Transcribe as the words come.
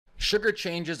Sugar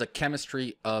changes the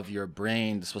chemistry of your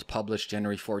brain. This was published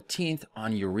January 14th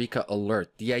on Eureka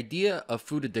Alert. The idea of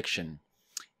food addiction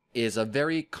is a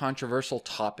very controversial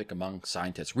topic among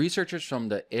scientists. Researchers from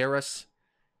the Aarhus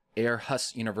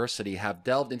University have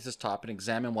delved into this topic and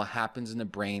examined what happens in the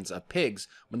brains of pigs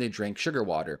when they drink sugar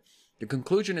water. The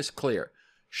conclusion is clear.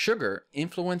 Sugar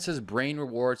influences brain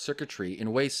reward circuitry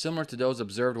in ways similar to those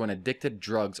observed when addictive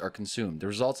drugs are consumed. The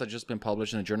results have just been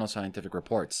published in the journal Scientific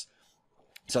Reports.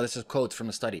 So this is quotes from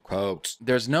the study. Quotes.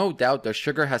 There's no doubt that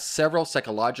sugar has several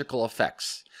psychological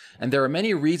effects, and there are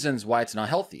many reasons why it's not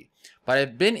healthy. But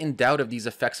I've been in doubt of these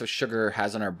effects of sugar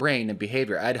has on our brain and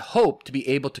behavior. I'd hope to be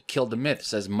able to kill the myth,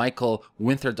 says Michael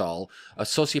Winterdahl,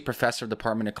 associate professor of the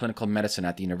Department of Clinical Medicine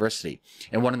at the university,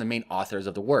 and one of the main authors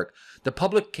of the work. The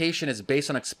publication is based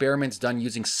on experiments done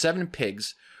using 7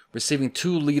 pigs receiving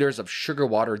 2 liters of sugar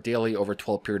water daily over a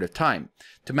 12 period of time.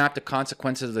 To map the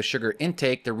consequences of the sugar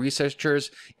intake, the researchers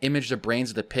imaged the brains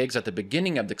of the pigs at the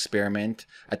beginning of the experiment,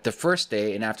 at the first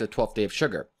day, and after the 12th day of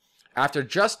sugar. After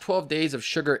just 12 days of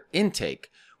sugar intake,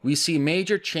 we see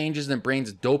major changes in the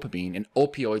brain's dopamine and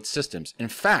opioid systems. In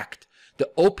fact, the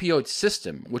opioid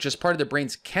system, which is part of the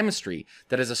brain's chemistry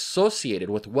that is associated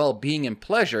with well-being and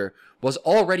pleasure, was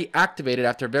already activated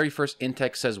after very first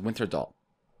intake, says Winterdahl.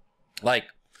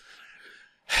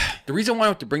 The reason why I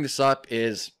want to bring this up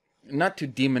is not to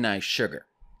demonize sugar.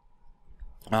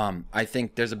 I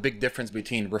think there's a big difference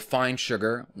between refined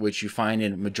sugar, which you find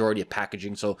in majority of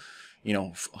packaging. So, you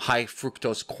know, high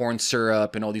fructose corn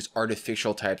syrup and all these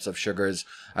artificial types of sugars,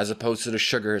 as opposed to the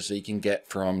sugars that you can get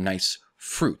from nice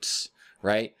fruits,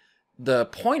 right? The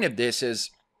point of this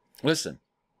is, listen,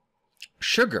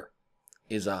 sugar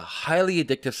is a highly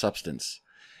addictive substance.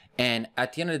 And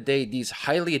at the end of the day, these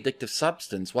highly addictive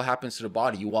substance, what happens to the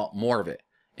body? You want more of it.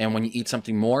 And when you eat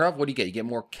something more of, what do you get? You get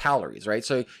more calories, right?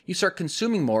 So you start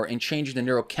consuming more and changing the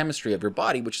neurochemistry of your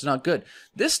body, which is not good.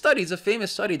 This study is a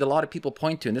famous study that a lot of people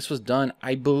point to. And this was done,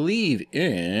 I believe,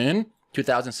 in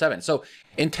 2007. So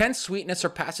intense sweetness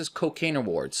surpasses cocaine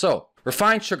rewards. So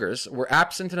refined sugars were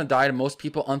absent in the diet of most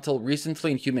people until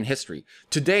recently in human history.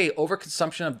 Today,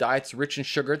 overconsumption of diets rich in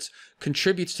sugars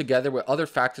contributes together with other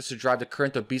factors to drive the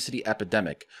current obesity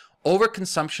epidemic.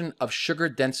 Overconsumption of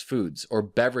sugar-dense foods or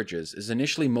beverages is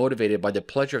initially motivated by the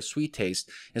pleasure of sweet taste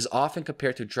and is often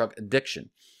compared to drug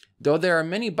addiction. Though there are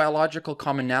many biological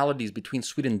commonalities between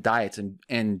sweetened diets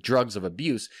and drugs of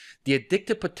abuse, the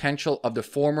addictive potential of the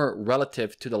former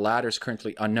relative to the latter is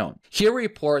currently unknown. Here we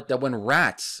report that when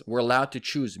rats were allowed to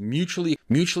choose mutually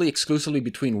exclusively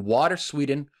between water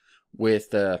sweetened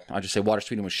with, I'll just say water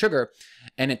sweetened with sugar,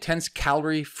 an intense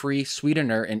calorie-free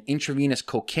sweetener and intravenous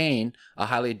cocaine, a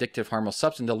highly addictive harmful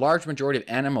substance, the large majority of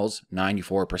animals,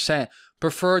 94%,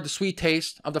 preferred the sweet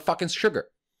taste of the fucking sugar.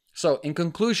 So, in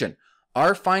conclusion,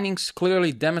 our findings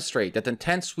clearly demonstrate that the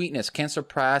intense sweetness can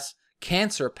surpass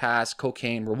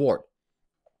cocaine reward.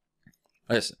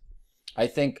 Listen, I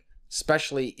think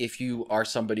especially if you are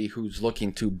somebody who's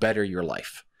looking to better your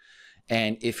life,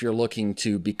 and if you're looking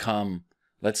to become,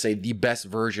 let's say, the best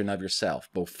version of yourself,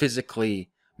 both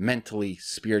physically, mentally,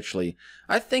 spiritually,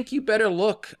 I think you better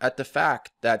look at the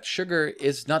fact that sugar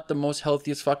is not the most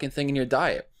healthiest fucking thing in your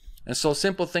diet. And so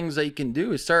simple things that you can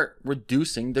do is start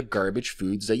reducing the garbage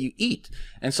foods that you eat.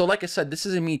 And so like I said, this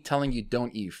isn't me telling you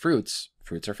don't eat fruits.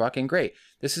 Fruits are fucking great.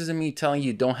 This isn't me telling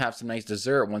you don't have some nice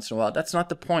dessert once in a while. That's not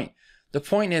the point. The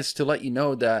point is to let you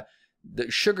know that the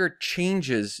sugar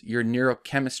changes your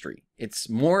neurochemistry. It's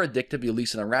more addictive, at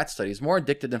least in the rat studies, more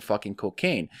addictive than fucking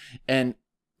cocaine. And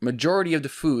majority of the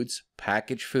foods,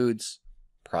 packaged foods,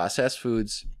 processed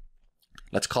foods,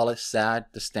 let's call it SAD,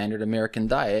 the standard American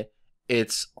diet,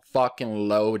 it's fucking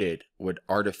loaded with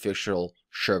artificial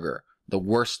sugar. The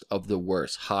worst of the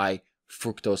worst. High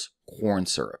fructose corn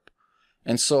syrup.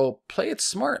 And so play it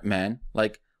smart, man.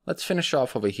 Like, let's finish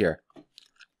off over here.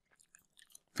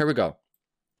 Here we go.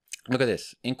 Look at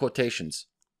this. In quotations.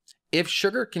 If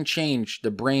sugar can change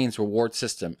the brain's reward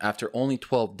system after only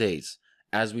 12 days,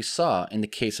 as we saw in the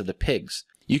case of the pigs,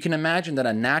 you can imagine that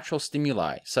a natural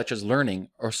stimuli, such as learning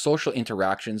or social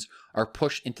interactions, are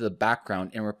pushed into the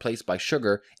background and replaced by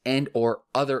sugar and or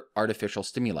other artificial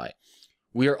stimuli.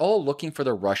 We are all looking for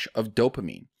the rush of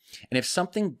dopamine. And if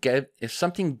something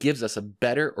gives us a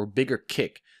better or bigger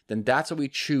kick, then that's what we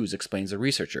choose, explains the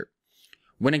researcher.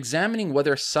 When examining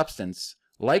whether a substance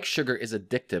like sugar is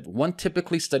addictive, one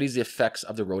typically studies the effects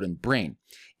of the rodent brain.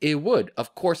 It would,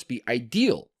 of course, be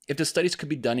ideal if the studies could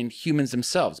be done in humans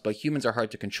themselves, but humans are hard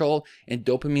to control and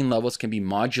dopamine levels can be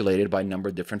modulated by a number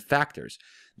of different factors.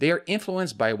 They are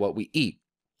influenced by what we eat,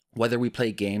 whether we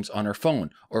play games on our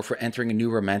phone or if we're entering a new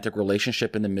romantic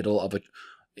relationship in the middle of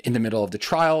in the middle of the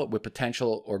trial with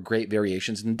potential or great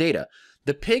variations in data.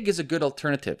 The pig is a good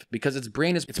alternative because its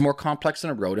brain it's more complex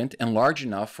than a rodent and large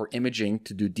enough for imaging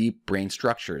to do deep brain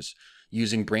structures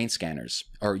using brain scanners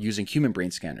or using human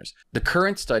brain scanners. The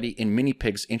current study in mini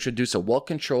pigs introduced a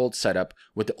well-controlled setup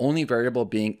with the only variable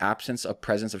being absence of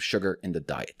presence of sugar in the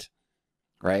diet,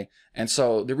 right? And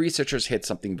so the researchers hit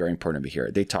something very important over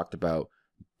here. They talked about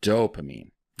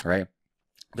dopamine, right?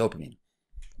 Dopamine.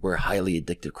 We're highly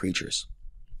addictive creatures.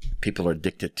 People are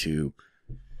addicted to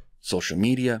social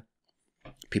media.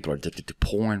 People are addicted to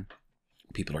porn.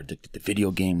 People are addicted to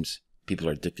video games. People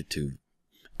are addicted to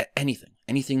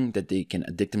anything that they can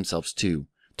addict themselves to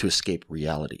escape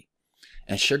reality.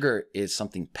 And sugar is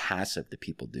something passive that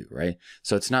people do, right?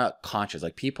 So it's not conscious.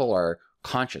 Like, people are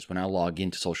conscious. When I log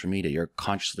into social media, you're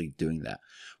consciously doing that.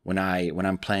 When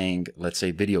I'm playing, let's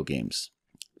say, video games,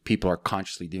 people are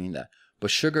consciously doing that.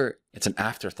 But sugar, it's an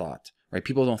afterthought, right?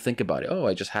 People don't think about it. Oh,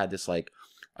 I just had this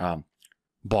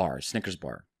Snickers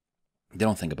bar. They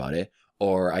don't think about it.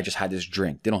 Or I just had this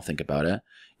drink. They don't think about it.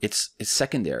 It's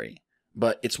secondary.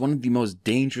 But it's one of the most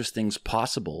dangerous things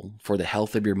possible for the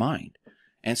health of your mind.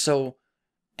 And so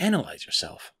analyze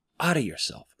yourself, audit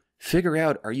yourself, figure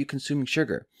out, are you consuming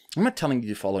sugar? I'm not telling you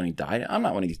to follow any diet. I'm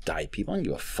not one of these diet people. I don't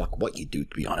give a fuck what you do,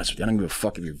 to be honest with you. I don't give a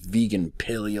fuck if you're vegan,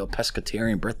 paleo,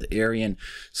 pescatarian, breatharian,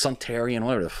 suntarian,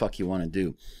 whatever the fuck you want to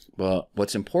do. But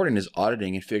what's important is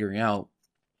auditing and figuring out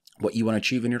what you want to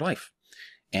achieve in your life.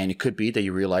 And it could be that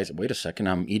you realize, wait a second,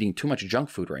 I'm eating too much junk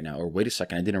food right now. Or wait a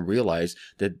second, I didn't realize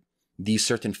that these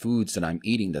certain foods that I'm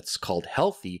eating that's called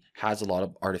healthy has a lot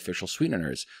of artificial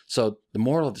sweeteners. So the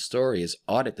moral of the story is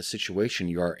audit the situation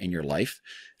you are in your life.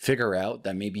 Figure out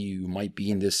that maybe you might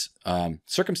be in this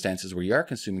circumstances where you are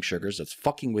consuming sugars that's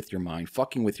fucking with your mind,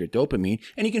 fucking with your dopamine,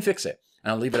 and you can fix it.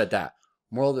 And I'll leave it at that.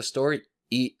 Moral of the story,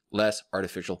 eat less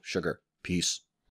artificial sugar. Peace.